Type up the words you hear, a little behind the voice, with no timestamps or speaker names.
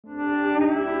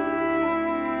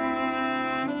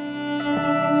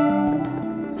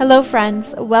Hello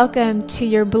friends, welcome to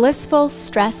your blissful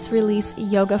stress release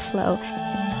yoga flow.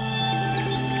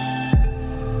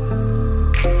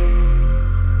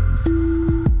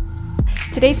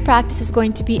 Today's practice is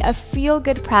going to be a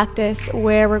feel-good practice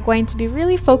where we're going to be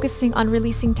really focusing on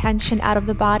releasing tension out of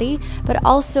the body, but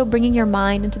also bringing your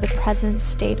mind into the present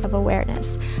state of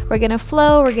awareness. We're going to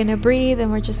flow, we're going to breathe,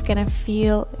 and we're just going to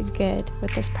feel good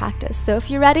with this practice. So if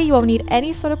you're ready, you won't need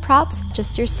any sort of props,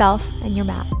 just yourself and your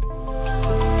mat.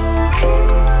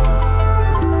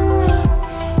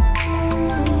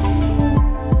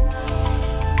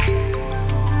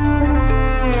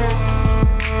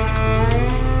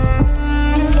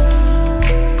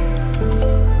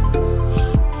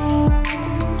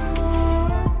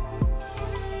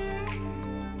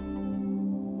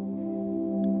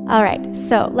 All right,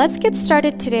 so let's get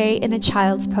started today in a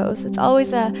child's pose. It's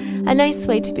always a nice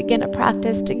way to begin a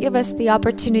practice, to give us the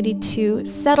opportunity to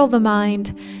settle the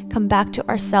mind, come back to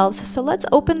ourselves. So let's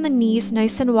open the knees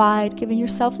nice and wide, giving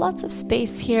yourself lots of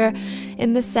space here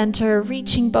in the center,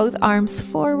 reaching both arms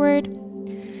forward.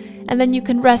 And then you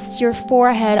can rest your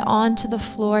forehead onto the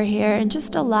floor here and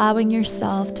just allowing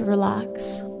yourself to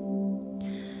relax.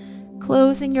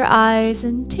 Closing your eyes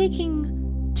and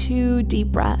taking 2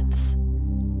 deep breaths.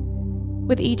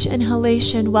 With each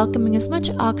inhalation, welcoming as much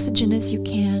oxygen as you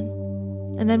can.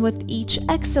 And then with each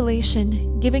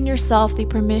exhalation, giving yourself the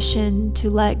permission to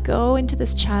let go into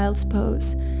this child's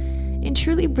pose and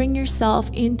truly bring yourself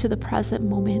into the present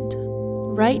moment,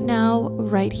 right now,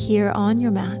 right here on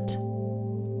your mat.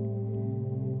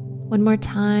 One more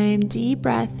time, deep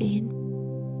breath in.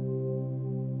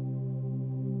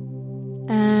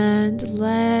 And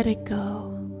let it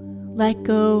go. Let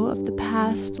go of the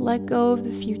past, let go of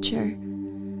the future.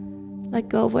 Let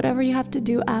go of whatever you have to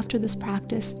do after this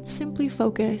practice. Simply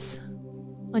focus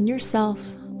on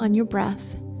yourself, on your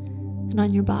breath, and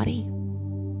on your body.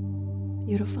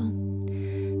 Beautiful.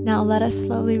 Now let us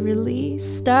slowly release,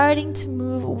 starting to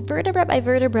move vertebra by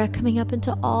vertebra, coming up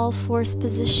into all fours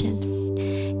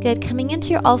position. Good. Coming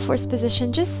into your all fours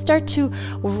position, just start to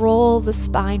roll the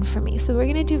spine for me. So we're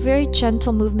going to do very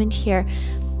gentle movement here.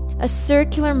 A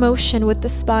circular motion with the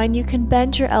spine. You can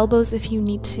bend your elbows if you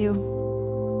need to.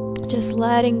 Just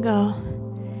letting go.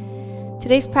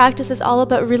 Today's practice is all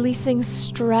about releasing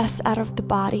stress out of the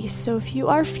body. So if you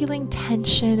are feeling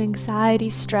tension, anxiety,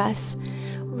 stress,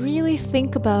 really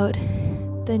think about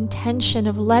the intention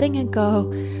of letting it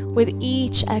go with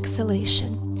each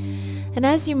exhalation. And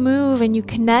as you move and you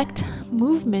connect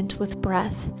movement with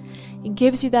breath, it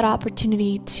gives you that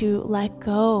opportunity to let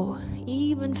go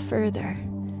even further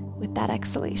with that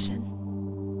exhalation.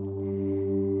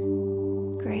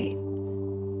 Great.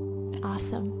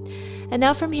 Awesome. And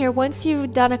now from here, once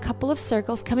you've done a couple of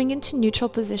circles, coming into neutral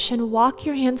position, walk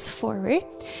your hands forward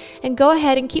and go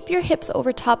ahead and keep your hips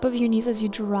over top of your knees as you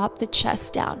drop the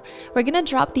chest down. We're going to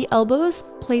drop the elbows,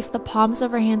 place the palms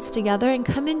of our hands together and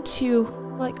come into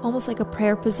almost like a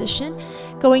prayer position,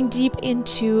 going deep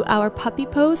into our puppy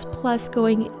pose, plus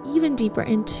going even deeper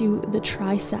into the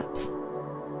triceps.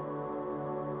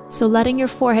 So letting your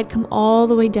forehead come all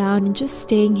the way down and just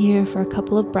staying here for a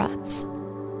couple of breaths.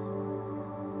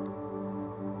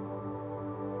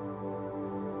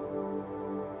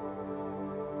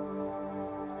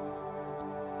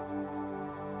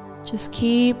 Just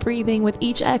keep breathing with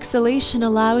each exhalation,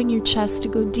 allowing your chest to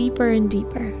go deeper and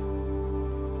deeper.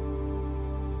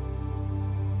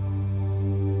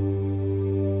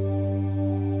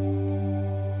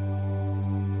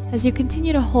 As you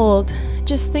continue to hold,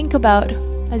 just think about,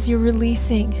 as you're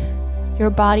releasing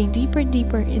your body deeper and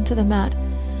deeper into the mat,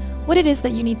 what it is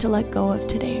that you need to let go of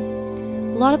today.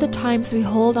 A lot of the times we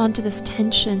hold on to this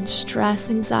tension, stress,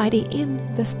 anxiety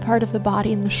in this part of the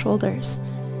body, in the shoulders.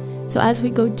 So as we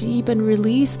go deep and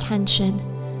release tension,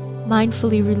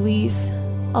 mindfully release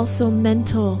also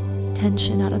mental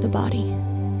tension out of the body.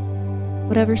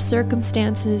 Whatever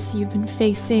circumstances you've been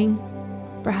facing,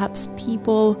 perhaps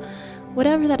people,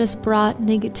 whatever that has brought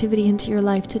negativity into your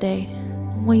life today,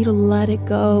 I want you to let it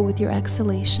go with your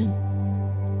exhalation.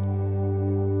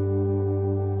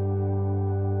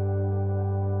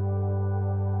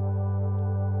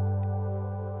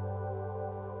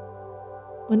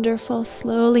 Wonderful.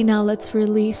 Slowly now let's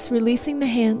release. Releasing the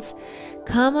hands.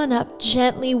 Come on up,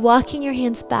 gently walking your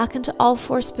hands back into all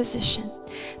fours position.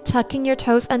 Tucking your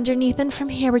toes underneath, and from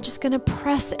here we're just going to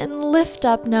press and lift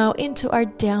up now into our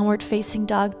downward facing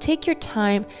dog. Take your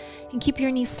time and keep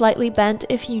your knees slightly bent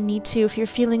if you need to, if you're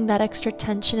feeling that extra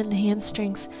tension in the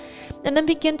hamstrings. And then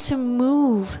begin to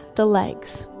move the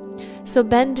legs. So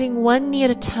bending one knee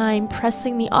at a time,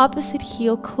 pressing the opposite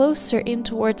heel closer in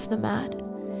towards the mat.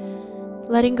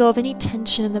 letting go of any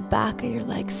tension in the back of your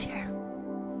legs here.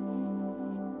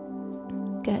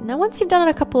 Good. Now once you've done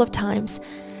it a couple of times,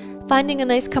 finding a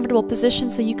nice comfortable position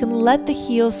so you can let the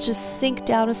heels just sink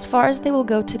down as far as they will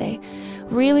go today.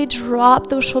 Really drop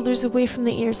those shoulders away from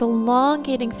the ears,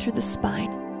 elongating through the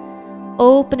spine,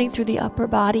 opening through the upper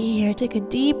body here. Take a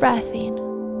deep breath in.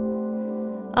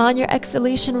 On your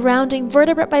exhalation, rounding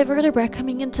vertebra by vertebra,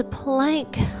 coming into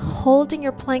plank, holding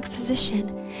your plank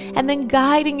position, and then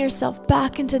guiding yourself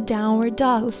back into downward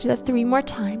dog. Let's do that 3 more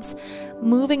times.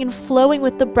 Moving and flowing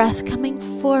with the breath, coming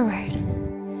forward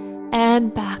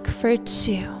and back for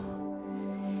 2.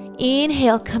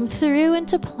 Inhale, come through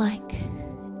into plank.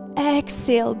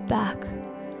 Exhale, back.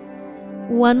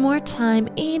 1 more time.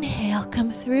 Inhale, come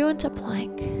through into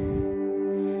plank.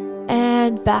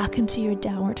 And back into your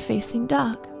downward facing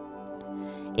dog.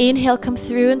 Inhale, come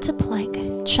through into plank.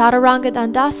 Chaturanga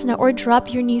Dandasana, or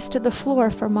drop your knees to the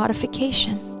floor for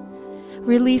modification.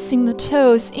 Releasing the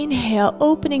toes. Inhale,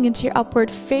 opening into your upward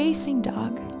facing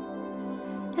dog.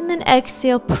 And then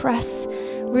exhale, press,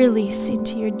 release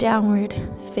into your downward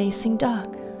facing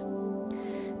dog.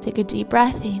 Take a deep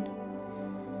breath in.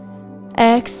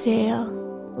 Exhale,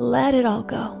 let it all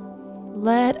go.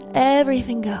 Let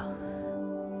everything go.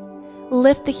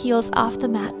 Lift the heels off the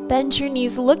mat. Bend your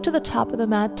knees, look to the top of the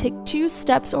mat. Take 2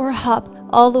 steps or hop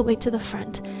all the way to the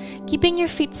front. Keeping your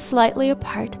feet slightly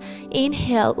apart.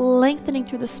 Inhale, lengthening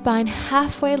through the spine,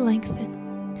 halfway lengthen.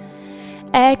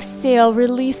 Exhale,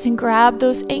 release and grab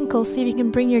those ankles. See if you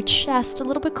can bring your chest a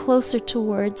little bit closer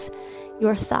towards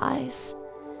your thighs.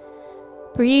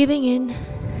 Breathing in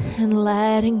and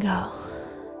letting go.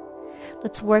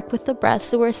 Let's work with the breath.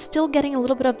 So we're still getting a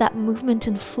little bit of that movement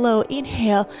and flow.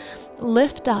 Inhale,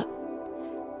 lift up.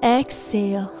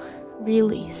 Exhale,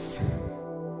 release.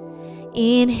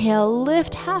 Inhale,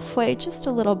 lift halfway, just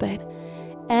a little bit.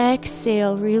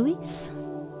 Exhale, release.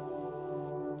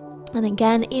 And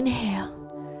again, inhale.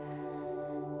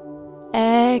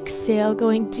 Exhale,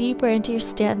 going deeper into your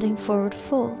standing forward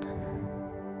fold.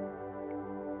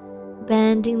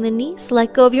 Bending the knees,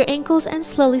 let go of your ankles and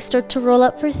slowly start to roll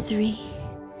up for 3,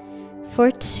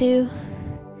 for 2,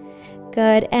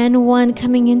 good, and 1,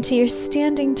 coming into your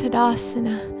standing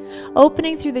Tadasana.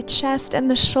 Opening through the chest and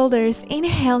the shoulders.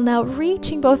 Inhale, now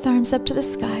reaching both arms up to the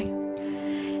sky.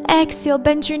 Exhale,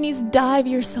 bend your knees, dive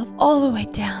yourself all the way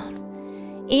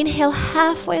down. Inhale,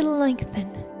 halfway lengthen.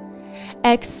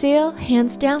 Exhale,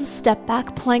 hands down, step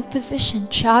back, plank position,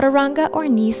 chaturanga or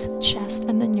knees, chest,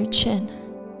 and then your chin.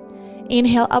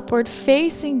 Inhale, upward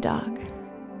facing dog.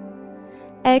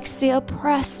 Exhale,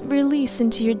 press, release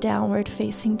into your downward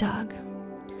facing dog.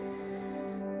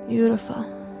 Beautiful.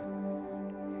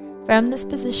 From this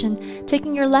position,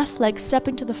 taking your left leg,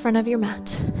 stepping to the front of your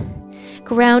mat.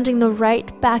 Grounding the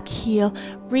right back heel,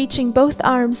 reaching both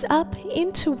arms up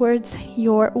in towards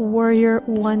your warrior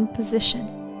 1 position.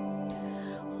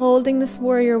 Holding this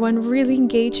warrior 1, really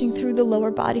engaging through the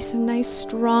lower body, so nice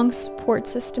strong support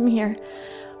system here.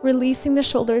 Releasing the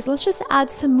shoulders. Let's just add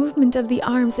some movement of the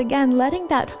arms. Again, letting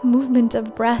that movement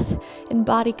of breath and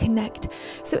body connect.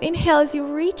 So inhale as you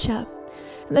reach up.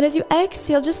 And then as you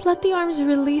exhale, just let the arms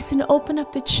release and open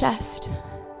up the chest.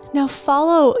 Now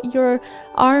follow your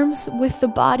arms with the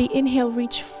body. Inhale,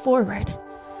 reach forward.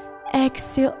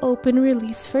 Exhale, open,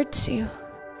 release for 2.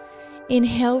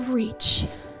 Inhale, reach.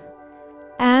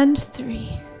 And 3.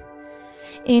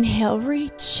 Inhale,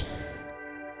 reach.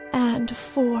 And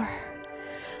 4.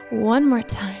 1 more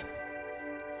time.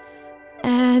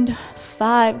 And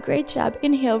 5. Great job.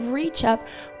 Inhale, reach up.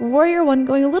 Warrior 1,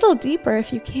 going a little deeper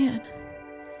if you can.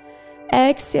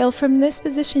 Exhale, from this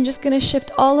position, just going to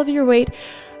shift all of your weight.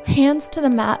 Hands to the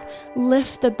mat.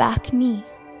 Lift the back knee.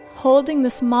 Holding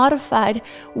this modified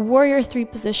warrior 3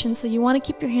 position. So you want to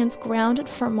keep your hands grounded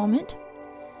for a moment.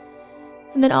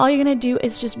 And then all you're going to do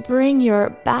is just bring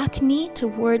your back knee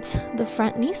towards the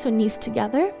front knee. So knees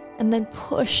together. And then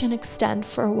push and extend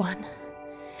for 1.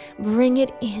 Bring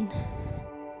it in.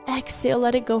 Exhale,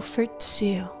 let it go for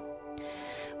 2.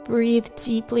 Breathe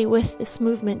deeply with this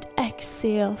movement.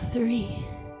 Exhale, 3.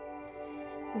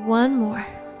 1 more.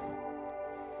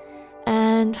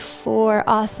 And 4.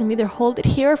 Awesome. Either hold it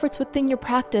here if it's within your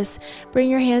practice.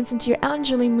 Bring your hands into your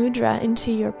Anjali Mudra,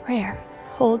 into your prayer.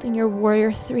 Holding your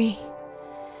warrior 3.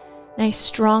 Nice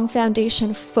strong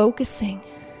foundation, focusing.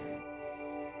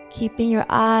 Keeping your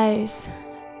eyes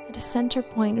at a center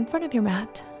point in front of your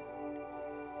mat.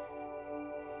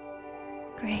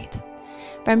 Great.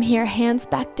 From here, hands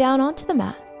back down onto the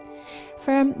mat.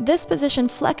 From this position,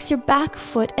 flex your back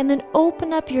foot and then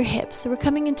open up your hips. So we're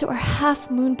coming into our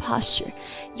half moon posture.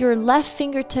 Your left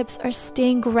fingertips are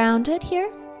staying grounded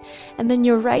here. And then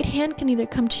your right hand can either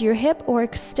come to your hip or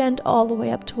extend all the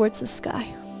way up towards the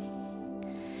sky.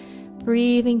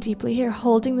 Breathing deeply here,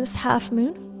 holding this half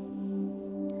moon.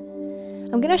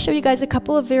 I'm going to show you guys a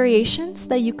couple of variations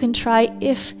that you can try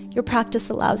if your practice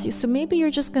allows you. So maybe you're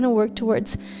just going to work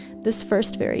towards this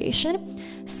first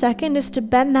variation. Second is to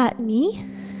bend that knee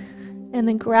and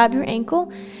then grab your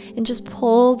ankle and just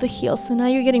pull the heel. So now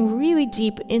you're getting really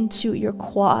deep into your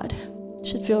quad.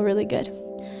 Should feel really good.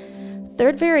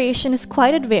 Third variation is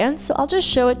quite advanced, so I'll just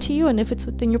show it to you, and if it's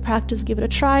within your practice, give it a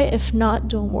try. If not,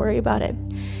 don't worry about it.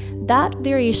 That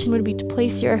variation would be to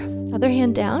place your other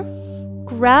hand down,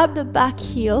 grab the back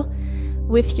heel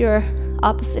with your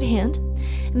opposite hand,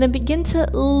 and then begin to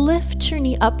lift your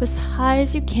knee up as high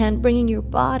as you can, bringing your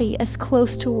body as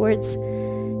close towards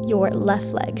your left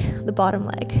leg, the bottom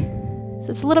leg.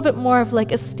 So it's a little bit more of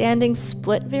like a standing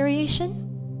split variation.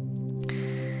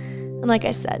 And like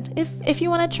I said, if you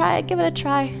want to try it, give it a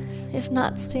try. If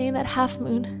not, stay in that half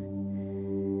moon.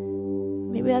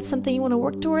 Maybe that's something you want to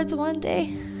work towards one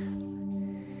day.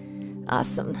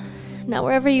 Awesome. Now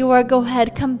wherever you are, go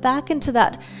ahead, come back into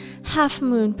that half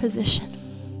moon position.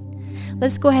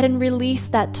 Let's go ahead and release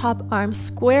that top arm.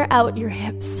 Square out your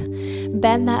hips.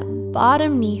 Bend that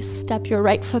bottom knee. Step your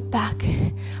right foot back.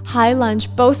 High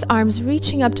lunge, both arms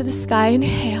reaching up to the sky.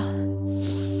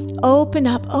 Inhale. Open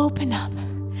up, open up.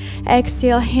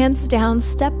 Exhale, hands down,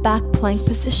 step back, plank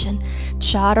position.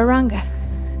 Chaturanga.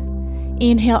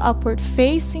 Inhale, upward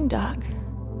facing dog.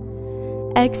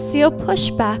 Exhale,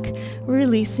 push back,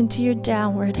 release into your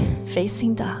downward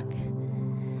facing dog.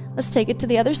 Let's take it to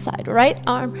the other side. Right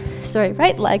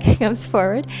leg comes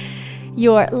forward.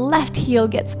 Your left heel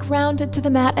gets grounded to the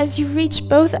mat as you reach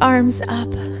both arms up.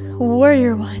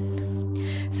 Warrior one.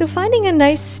 So finding a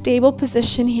nice stable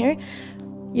position here.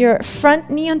 Your front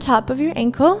knee on top of your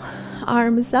ankle,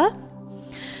 arms up.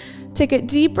 Take a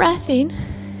deep breath in.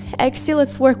 Exhale,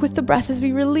 let's work with the breath as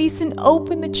we release and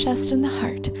open the chest and the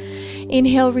heart.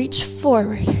 Inhale, reach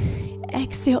forward.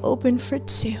 Exhale, open for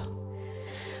 2.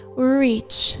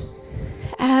 Reach.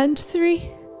 And 3.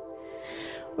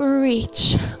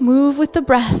 Reach. Move with the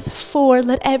breath. 4,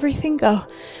 let everything go.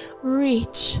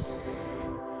 Reach.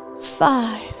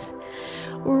 5.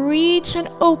 Reach and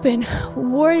open.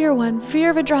 Warrior one,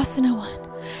 Virabhadrasana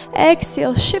 1.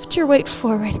 Exhale, shift your weight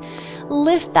forward.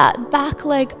 Lift that back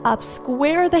leg up,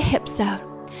 square the hips out.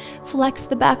 Flex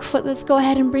the back foot. Let's go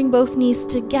ahead and bring both knees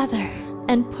together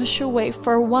and push away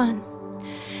for 1.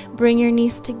 Bring your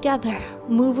knees together.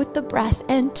 Move with the breath.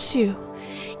 And 2.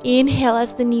 Inhale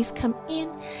as the knees come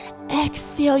in.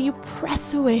 Exhale, you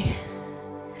press away.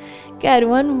 Good,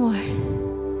 1 more.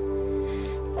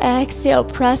 Exhale,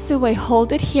 press away,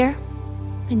 hold it here,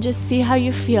 and just see how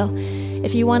you feel.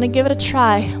 If you want to give it a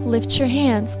try, lift your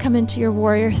hands, come into your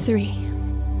warrior 3.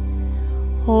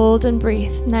 Hold and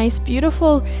breathe. Nice,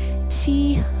 beautiful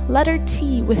T, letter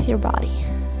T with your body.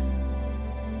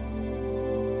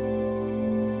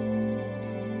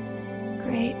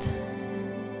 Great.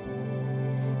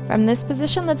 From this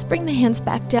position, let's bring the hands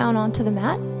back down onto the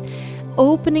mat.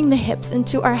 Opening the hips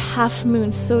into our half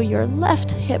moon, so your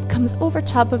left hip comes over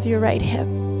top of your right hip.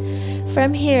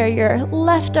 From here, your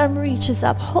left arm reaches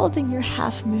up, holding your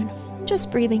half moon. Just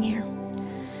breathing here.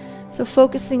 So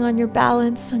focusing on your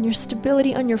balance, on your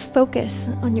stability, on your focus,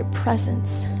 on your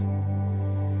presence.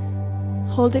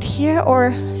 Hold it here,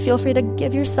 or feel free to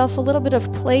give yourself a little bit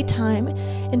of playtime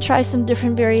and try some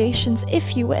different variations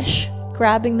if you wish.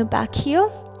 Grabbing the back heel,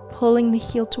 pulling the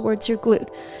heel towards your glute.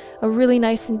 A really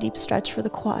nice and deep stretch for the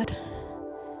quad.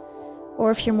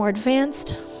 Or if you're more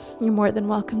advanced, you're more than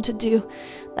welcome to do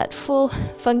that full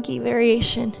funky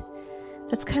variation.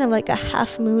 That's kind of like a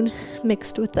half moon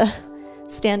mixed with a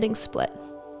standing split.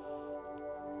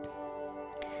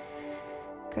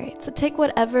 Great, so take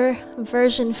whatever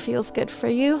version feels good for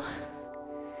you.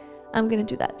 I'm gonna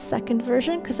do that second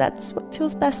version because that's what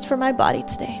feels best for my body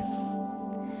today.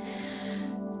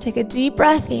 Take a deep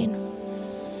breath in.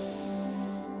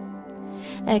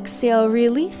 Exhale,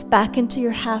 release back into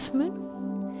your half moon.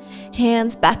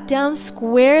 Hands back down,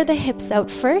 square the hips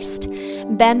out first.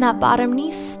 Bend that bottom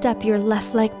knee, step your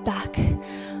left leg back.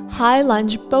 High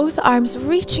lunge, both arms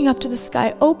reaching up to the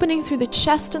sky, opening through the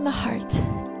chest and the heart.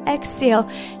 Exhale,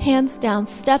 hands down,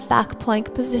 step back,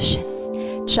 plank position.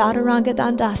 Chaturanga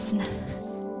Dandasana.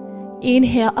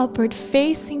 Inhale, upward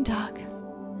facing dog.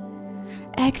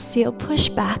 Exhale, push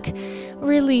back,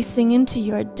 releasing into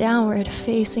your downward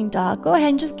facing dog. Go ahead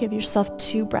and just give yourself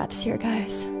 2 breaths here,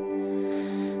 guys.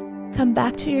 Come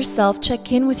back to yourself,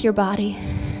 check in with your body,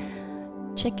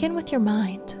 check in with your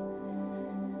mind.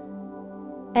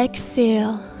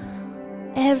 Exhale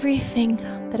everything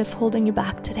that is holding you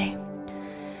back today.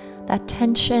 that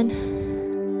tension,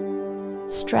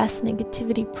 stress,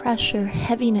 negativity, pressure,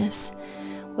 heaviness,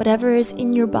 whatever is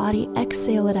in your body,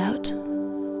 exhale it out.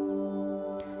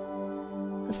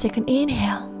 Let's take an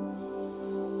inhale.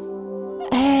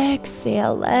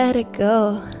 Exhale, let it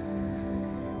go.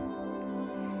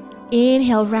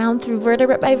 Inhale, round through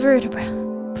vertebra by vertebra.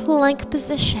 Plank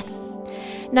position.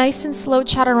 Nice and slow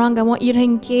chaturanga. I want you to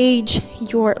engage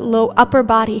your low upper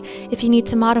body. If you need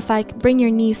to modify, bring your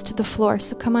knees to the floor.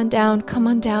 So come on down, come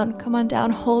on down, come on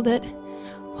down. Hold it,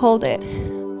 hold it,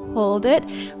 hold it.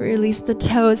 Release the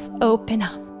toes, open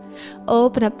up.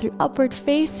 Open up through upward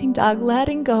facing dog,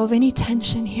 letting go of any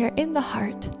tension here in the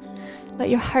heart. Let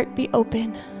your heart be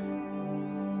open.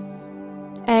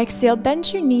 Exhale,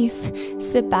 bend your knees,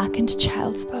 sit back into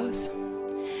child's pose.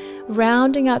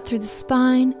 Rounding out through the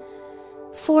spine,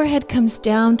 forehead comes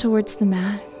down towards the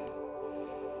mat.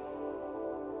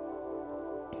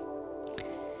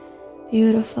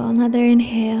 Beautiful, another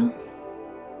inhale.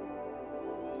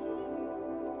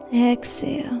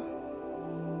 Exhale.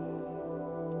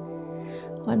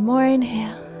 One more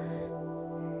inhale.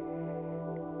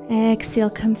 Exhale,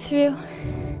 come through.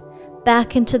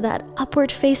 Back into that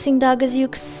upward facing dog as you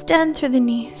extend through the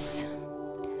knees.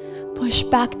 Push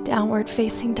back, downward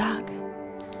facing dog.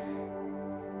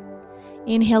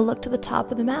 Inhale, look to the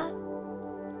top of the mat.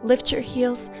 Lift your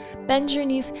heels, bend your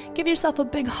knees, give yourself a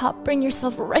big hop, bring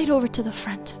yourself right over to the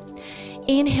front.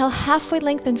 Inhale, halfway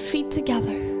lengthen feet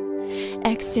together.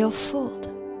 Exhale, fold.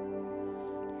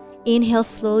 Inhale,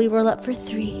 slowly roll up for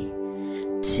 3,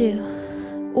 2,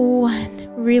 1.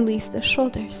 Release the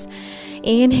shoulders.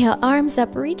 Inhale, arms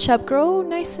up, reach up, grow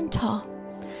nice and tall.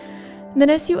 And then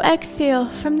as you exhale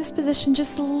from this position,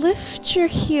 just lift your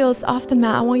heels off the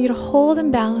mat. I want you to hold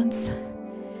and balance.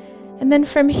 And then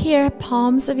from here,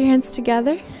 palms of your hands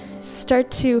together, start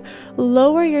to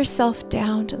lower yourself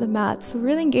down to the mat. So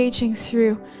really engaging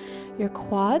through your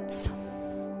quads.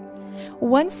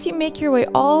 Once you make your way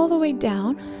all the way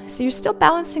down, so you're still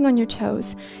balancing on your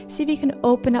toes, see if you can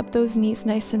open up those knees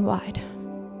nice and wide.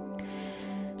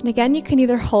 And again, you can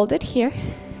either hold it here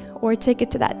or take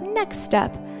it to that next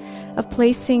step of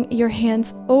placing your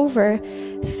hands over,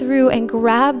 through, and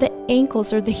grab the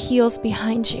ankles or the heels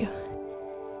behind you.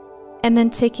 And then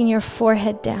taking your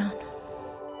forehead down.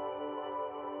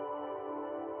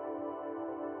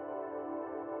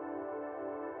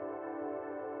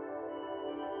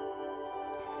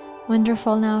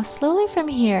 Wonderful. Now, slowly from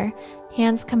here,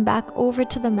 hands come back over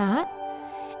to the mat.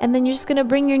 And then you're just going to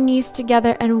bring your knees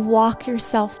together and walk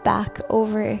yourself back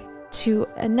over to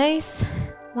a nice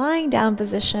lying down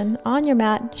position on your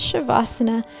mat,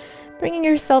 Shavasana, bringing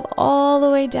yourself all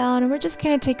the way down. And we're just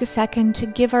going to take a second to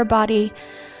give our body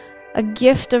a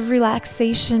gift of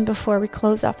relaxation before we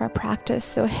close off our practice.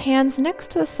 So hands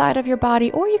next to the side of your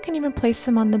body, or you can even place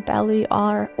them on the belly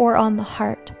or on the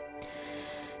heart.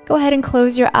 Go ahead and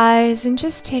close your eyes and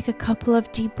just take a couple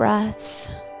of deep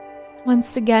breaths.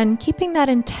 Once again, keeping that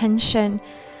intention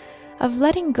of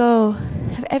letting go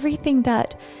of everything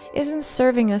that isn't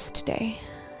serving us today.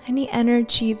 Any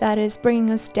energy that is bringing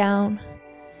us down,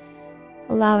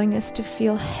 allowing us to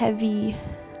feel heavy.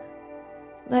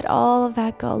 Let all of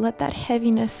that go. Let that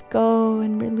heaviness go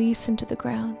and release into the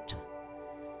ground.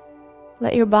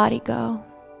 Let your body go.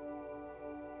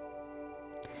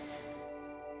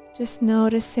 Just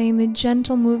noticing the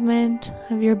gentle movement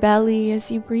of your belly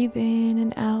as you breathe in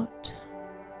and out.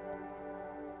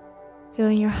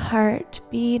 Feeling your heart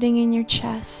beating in your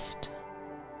chest.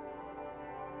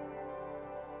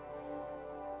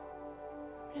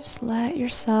 Just let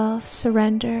yourself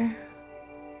surrender.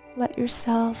 Let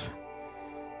yourself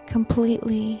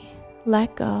completely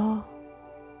let go.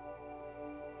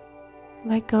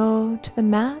 Let go to the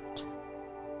mat,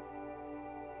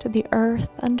 to the earth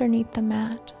underneath the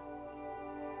mat.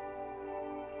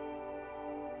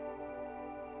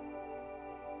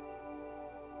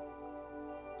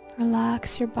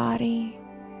 Relax your body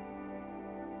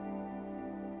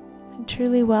and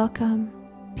truly welcome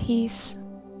peace,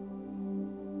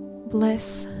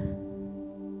 bliss,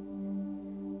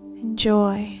 and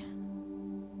joy.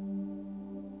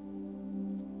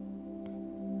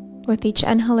 With each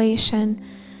inhalation,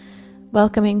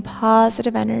 welcoming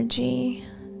positive energy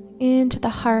into the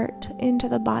heart, into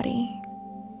the body,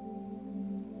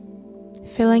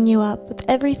 filling you up with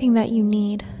everything that you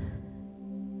need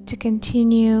to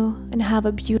continue and have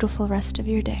a beautiful rest of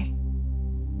your day.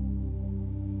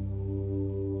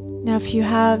 Now, if you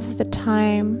have the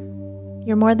time,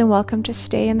 you're more than welcome to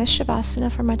stay in this Shavasana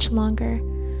for much longer.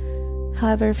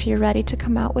 However, if you're ready to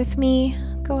come out with me,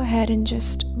 go ahead and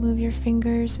just move your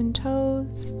fingers and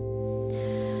toes.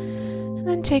 And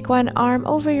then take one arm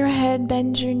over your head,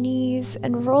 bend your knees,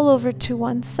 and roll over to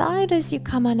one side as you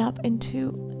come on up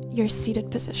into your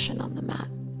seated position on the mat.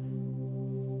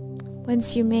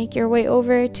 Once you make your way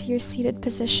over to your seated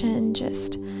position,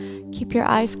 just keep your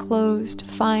eyes closed.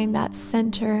 Find that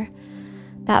center,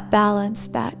 that balance,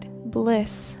 that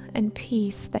bliss and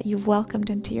peace that you've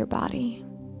welcomed into your body.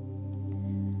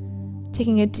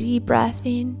 Taking a deep breath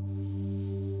in,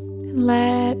 and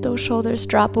let those shoulders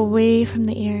drop away from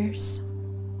the ears.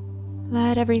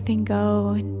 Let everything go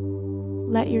and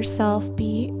let yourself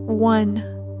be one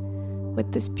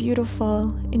with this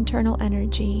beautiful internal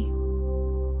energy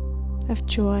of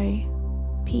joy,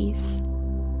 peace,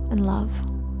 and love.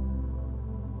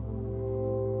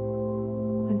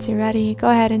 Once you're ready, go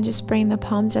ahead and just bring the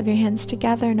palms of your hands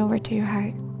together and over to your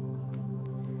heart.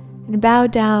 And bow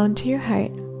down to your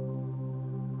heart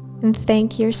and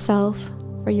thank yourself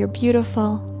for your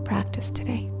beautiful practice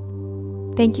today.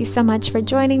 Thank you so much for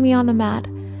joining me on the mat.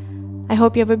 I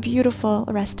hope you have a beautiful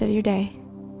rest of your day,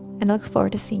 and I look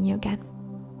forward to seeing you again.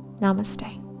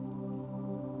 Namaste.